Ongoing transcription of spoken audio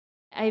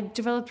I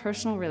developed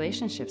personal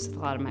relationships with a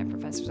lot of my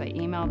professors. I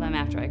email them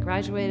after I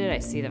graduated. I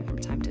see them from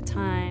time to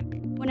time.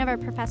 One of our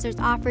professors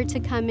offered to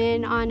come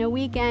in on a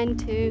weekend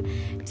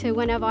to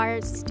one of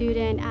our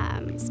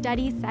student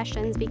study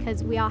sessions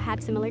because we all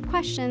had similar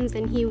questions,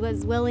 and he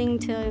was willing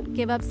to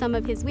give up some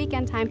of his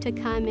weekend time to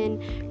come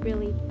and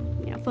really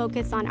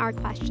focus on our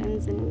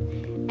questions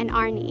and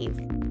our needs.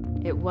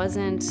 It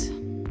wasn't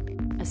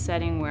a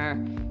setting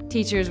where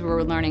teachers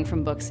were learning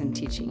from books and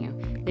teaching you.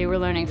 They were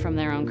learning from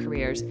their own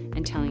careers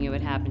and telling you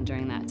what happened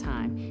during that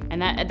time.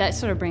 And that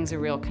sort of brings a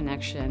real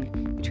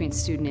connection between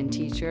student and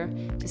teacher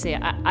to say,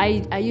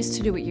 I used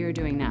to do what you're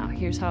doing now.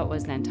 Here's how it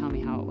was then, tell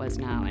me how it was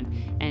now.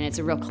 And it's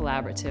a real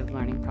collaborative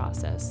learning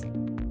process.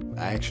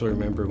 I actually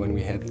remember when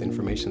we had the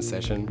information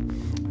session,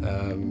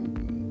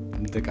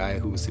 the guy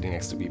who was sitting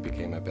next to me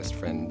became my best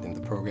friend in the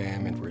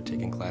program, and we're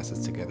taking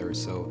classes together.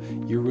 So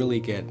you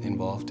really get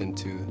involved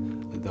into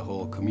the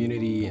whole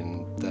community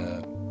and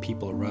the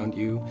people around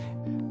you.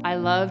 I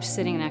loved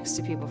sitting next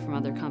to people from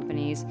other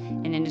companies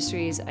in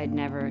industries I'd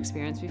never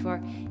experienced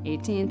before,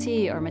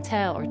 AT&T or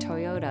Mattel or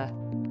Toyota.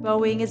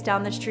 Boeing is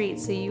down the street,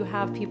 so you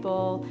have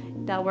people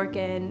that work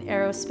in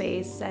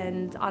aerospace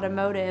and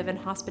automotive and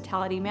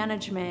hospitality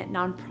management,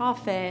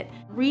 nonprofit,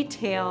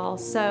 retail.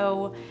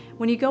 So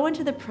when you go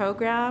into the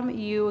program,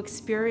 you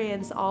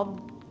experience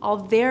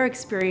all their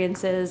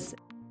experiences.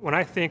 When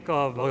I think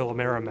of Loyola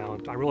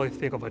Marymount, I really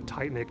think of a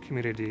tight-knit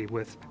community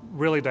with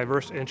really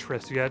diverse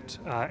interests, yet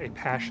a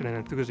passion and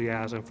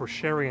enthusiasm for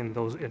sharing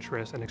those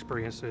interests and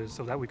experiences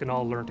so that we can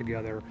all learn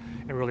together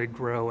and really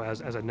grow as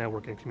a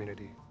networking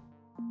community.